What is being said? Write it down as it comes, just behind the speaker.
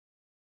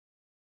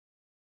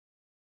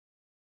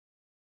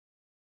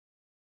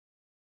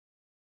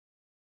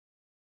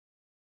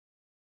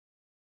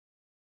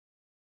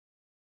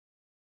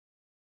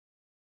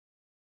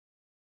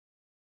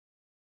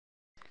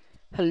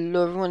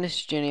Hello everyone, this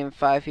is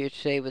Jenny5 here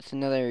today with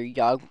another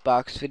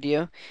YogBox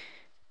video.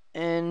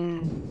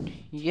 And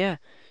yeah,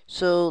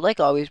 so like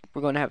always,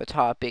 we're going to have a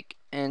topic,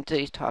 and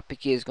today's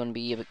topic is going to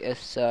be, I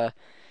guess,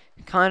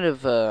 kind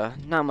of,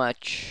 not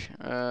much,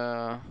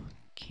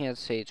 can't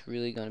say it's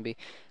really going to be,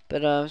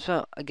 but,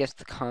 so, I guess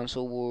the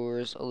console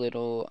wars a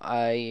little.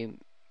 I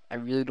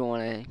really don't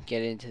want to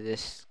get into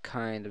this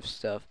kind of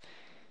stuff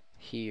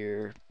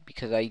here,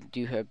 because I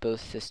do have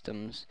both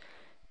systems,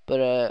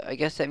 but, I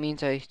guess that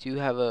means I do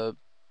have a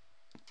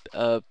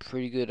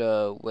pretty good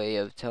way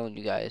of telling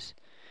you guys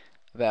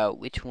about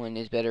which one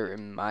is better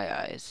in my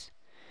eyes.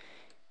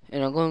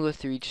 And I'm going to go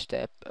through each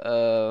step.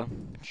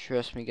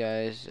 Trust me,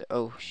 guys.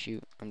 Oh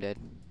shoot, I'm dead.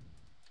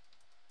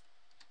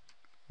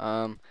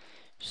 Um,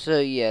 so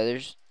yeah,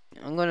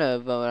 I'm gonna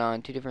vote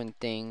on two different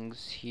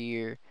things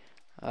here.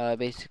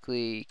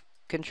 Basically,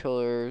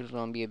 controllers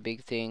gonna be a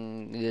big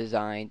thing.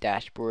 Design,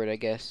 dashboard, I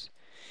guess,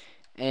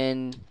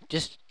 and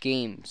just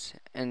games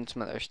and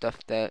some other stuff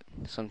that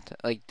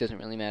doesn't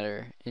really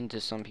matter into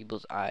some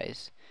people's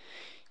eyes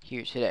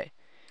here today.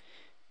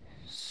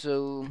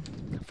 So,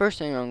 first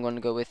thing I'm going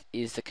to go with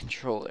is the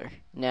controller.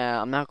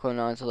 Now, I'm not going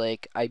on to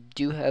I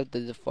do have the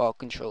default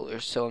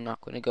controller, so I'm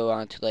not going to go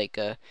on to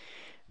a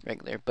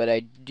regular, but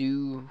I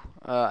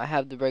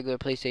have the regular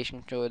PlayStation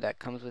controller that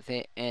comes with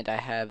it, and I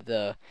have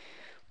the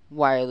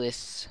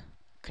wireless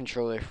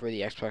controller for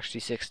the Xbox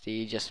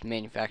 360, just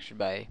manufactured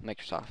by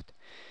Microsoft.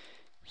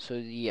 So,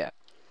 yeah.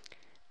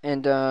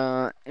 And,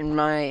 in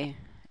my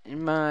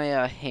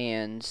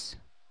hands,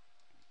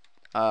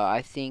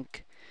 I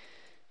think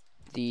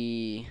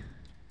the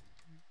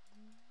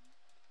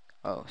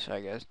oh,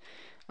 sorry guys.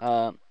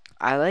 I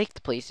like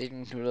the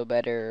PlayStation controller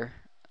better.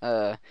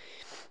 I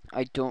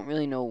don't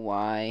really know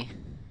why.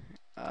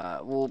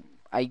 Well,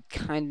 I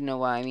kind of know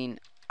why.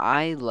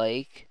 I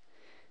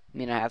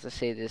have to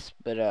say this,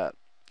 but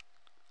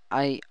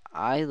I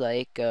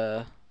like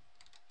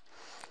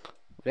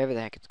whatever the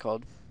heck it's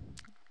called.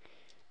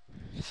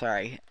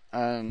 Sorry.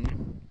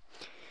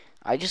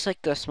 I just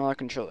like the smaller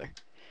controller.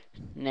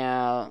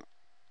 Now,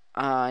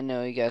 I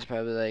know you guys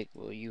probably like,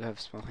 well, you have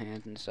small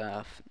hands and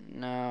stuff.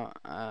 No,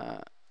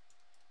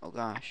 oh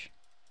gosh.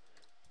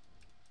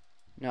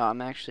 No,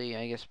 I'm actually,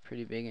 I guess,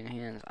 pretty big in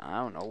hands. I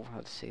don't know how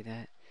to say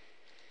that.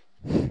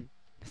 It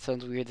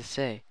sounds weird to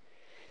say.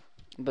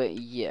 But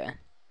yeah.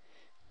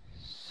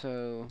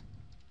 So,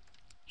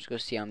 let's go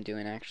see how I'm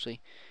doing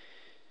actually.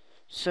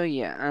 So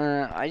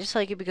yeah, I just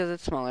like it because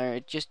it's smaller.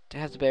 It just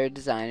has a better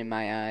design in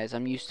my eyes.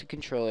 I'm used to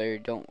controller.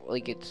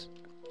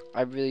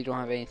 I really don't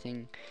have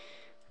anything.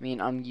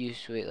 I'm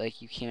used to it.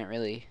 Like, you can't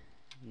really,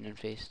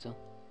 face still.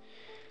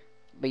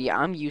 But yeah,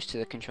 I'm used to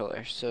the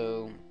controller.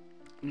 So,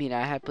 I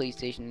had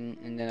PlayStation,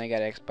 and then I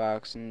got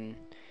Xbox, and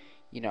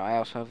I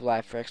also have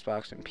Live for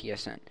Xbox and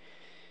PSN.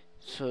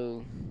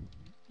 So,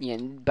 yeah,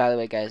 and by the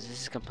way, guys,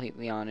 this is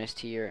completely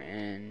honest here,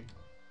 and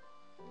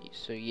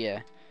so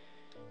yeah,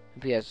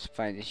 hope you guys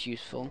find this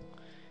useful.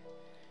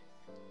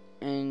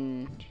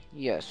 And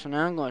yeah, so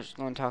now I'm just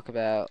going to talk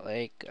about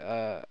I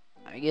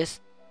guess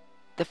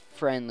the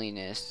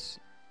friendliness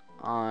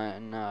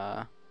on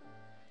the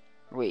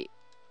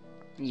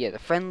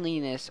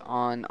friendliness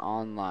on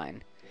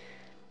online.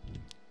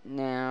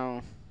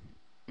 Now,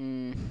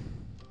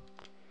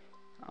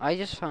 I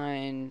just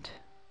find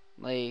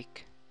I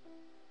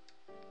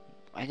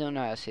don't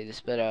know how to say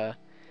this, but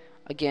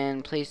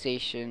again,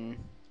 PlayStation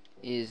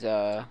is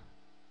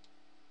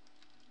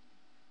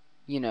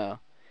you know,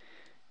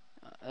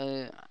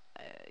 uh,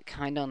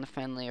 kind of on the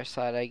friendlier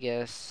side, I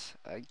guess.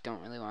 I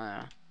don't really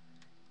want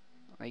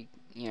to,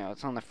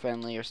 it's on the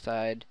friendlier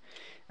side.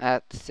 I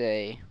have to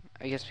say,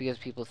 I guess because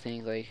people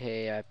think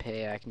hey, I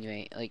pay, I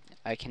can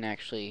I can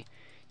actually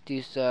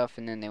do stuff,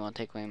 and then they won't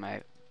take away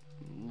my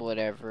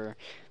whatever.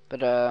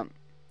 But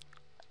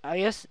I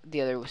guess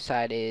the other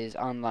side is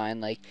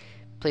online.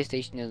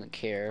 PlayStation doesn't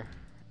care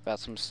about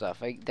some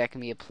stuff. That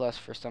can be a plus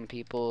for some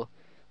people.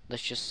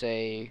 Let's just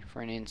say,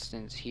 for an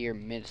instance, here,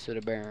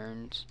 Minnesota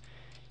Burns.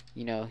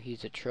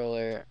 He's a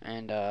troller,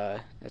 and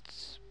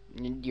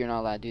you're not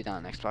allowed to do that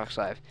on Xbox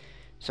Live.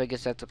 So I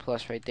guess that's a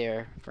plus right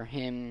there for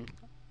him,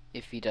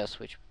 if he does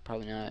switch.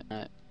 Probably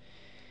not.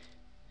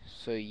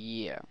 So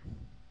yeah.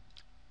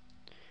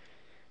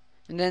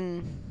 And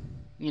then,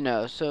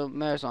 so it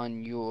matters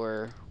on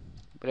your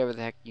whatever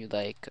the heck you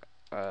like.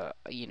 I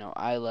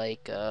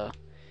like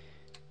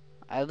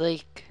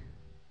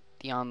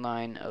the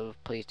online of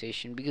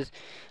PlayStation because,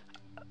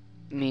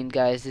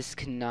 guys, this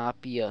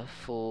cannot be a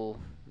full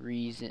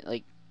reason,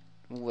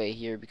 way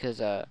here,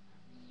 because,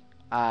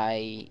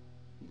 I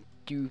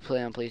do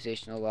play on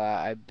PlayStation a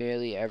lot. I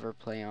barely ever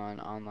play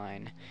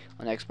online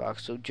on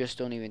Xbox, so just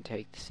don't even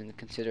take this into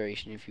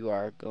consideration if you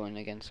are going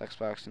against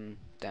Xbox and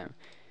them.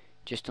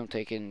 Just don't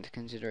take it into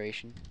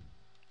consideration.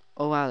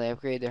 Oh wow, they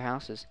upgraded their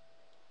houses.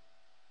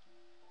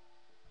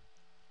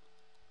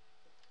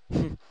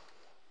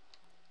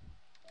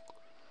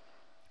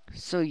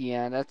 So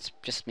yeah, that's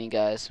just me,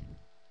 guys.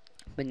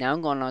 But now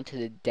I'm going on to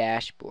the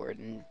dashboard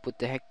and what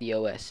the heck the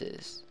OS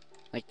is.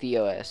 The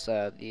OS,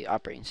 the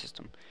operating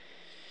system.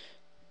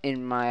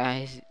 in my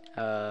eyes,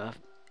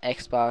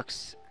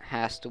 Xbox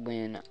has to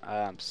win.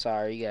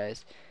 Sorry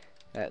guys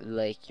that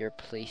like your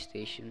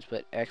PlayStations,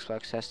 but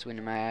Xbox has to win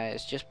in my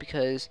eyes just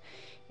because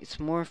it's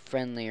more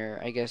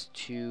friendlier, I guess,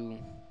 to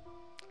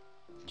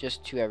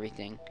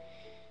everything.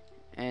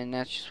 And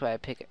that's just why I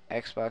pick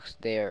Xbox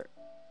there.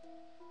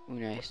 Ooh,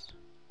 nice.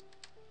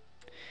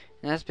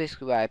 And that's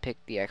basically why I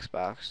picked the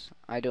Xbox.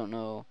 I don't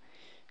know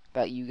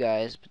about you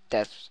guys,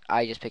 but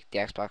I just picked the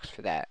Xbox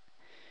for that.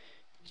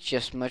 It's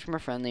just much more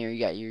friendlier. You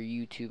got your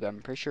YouTube.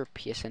 I'm pretty sure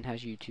PSN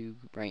has YouTube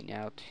right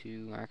now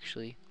too,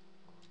 actually.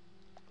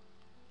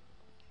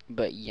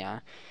 But yeah.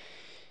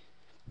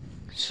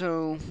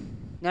 So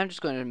now I'm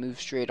just going to move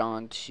straight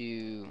on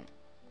to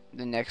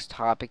the next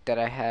topic that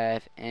I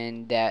have,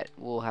 and that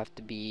will have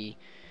to be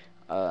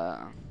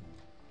what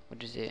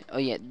is it? Oh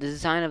yeah, the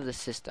design of the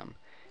system.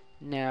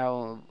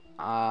 Now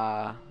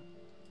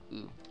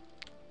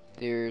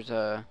there's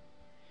a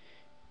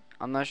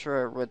I'm not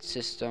sure what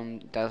system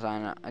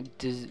design I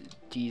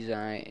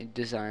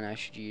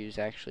should use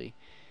actually.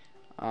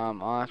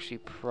 I'll actually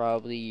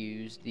probably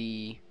use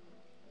the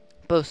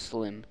Bow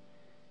Slim.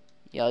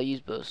 Yeah, I'll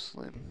use Bow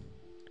Slim.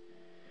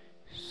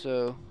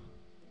 So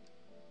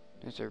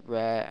there's a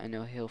rat. I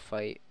know he'll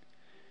fight.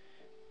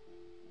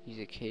 He's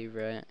a cave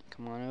rat.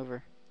 Come on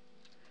over.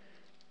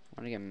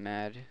 I wanna get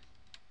mad.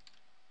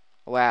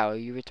 Wow, are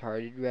you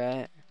retarded,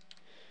 rat?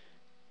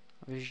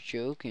 I was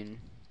joking.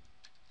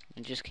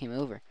 It just came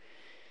over.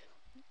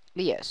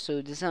 But yeah,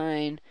 so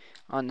design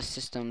on the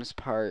systems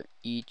part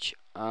each.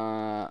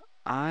 I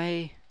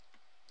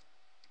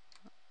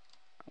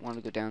want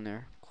to go down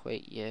there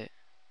quite yet.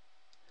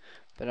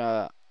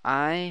 But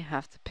I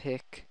have to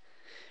pick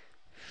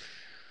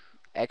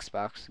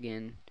Xbox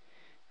again.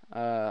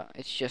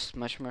 It's just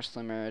much more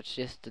slimmer. It's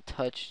just the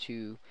touch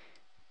to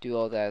do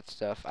all that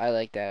stuff. I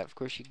like that. Of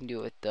course, you can do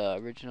it with the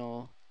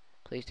original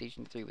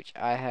PlayStation 3, which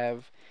I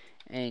have,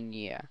 and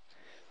yeah.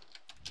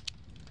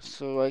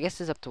 So I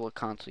guess it's up to what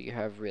console you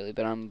have, really.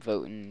 But I'm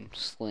voting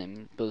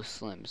slim, both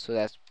slim. So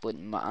that's what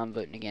I'm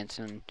voting against.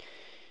 And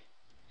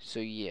so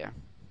yeah.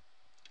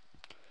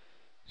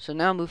 So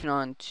now moving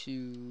on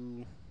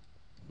to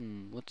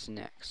what's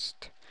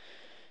next?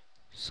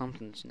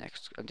 Something's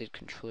next. I did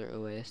controller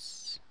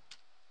OS.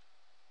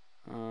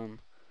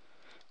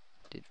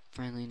 Did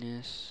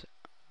friendliness.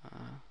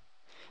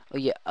 Oh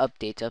yeah,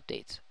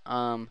 updates.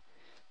 No,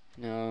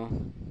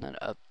 not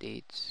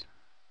updates.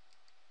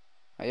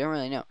 I don't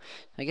really know.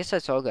 I guess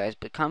that's all, guys.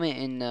 But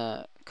comment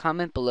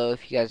below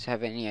if you guys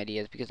have any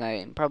ideas, because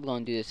I'm probably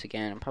going to do this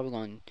again. I'm probably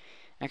going to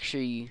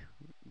actually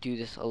do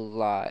this a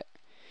lot.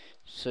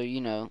 So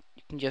you know,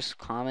 you can just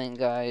comment,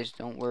 guys.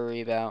 Don't worry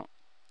about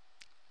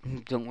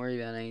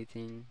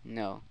anything.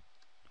 No,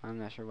 I'm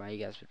not sure why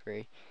you guys would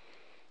worry.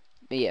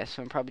 But yeah,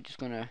 so I'm probably just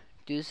gonna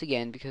do this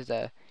again because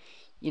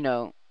you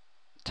know,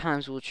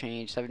 times will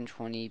change.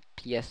 720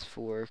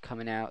 PS4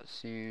 coming out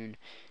soon.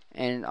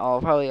 And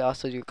I'll probably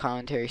also do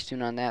commentary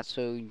soon on that,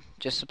 so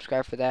just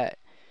subscribe for that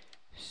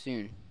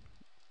soon.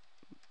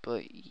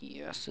 But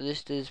yeah, so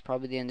this is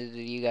probably the end of the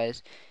video,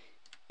 guys.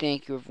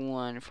 Thank you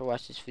everyone for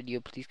watching this video.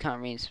 Please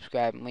comment, rate, and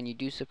subscribe. And when you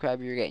do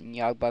subscribe, you're getting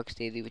YogBox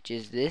Daily, which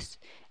is this,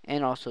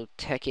 and also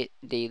TechIt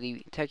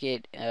Daily.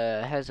 TechIt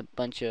has a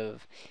bunch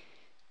of,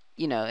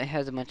 it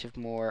has a bunch of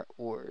more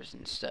ores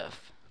and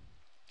stuff.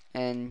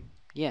 And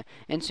yeah,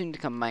 and soon to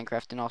come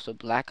Minecraft, and also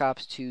Black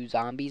Ops 2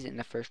 Zombies in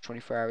the first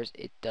 24 hours.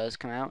 It does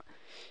come out.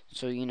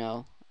 So,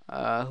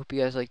 I hope you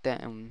guys like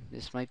that, and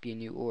this might be a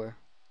new ore.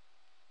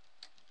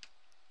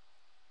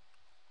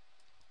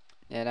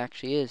 That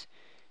actually is.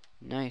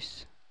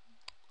 Nice.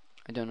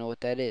 I don't know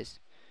what that is.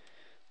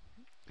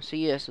 So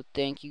yeah, so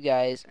thank you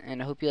guys,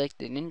 and I hope you liked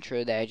the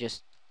intro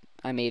that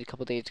I made a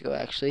couple days ago,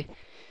 actually.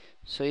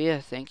 So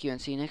yeah, thank you, and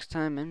see you next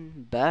time,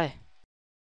 and bye.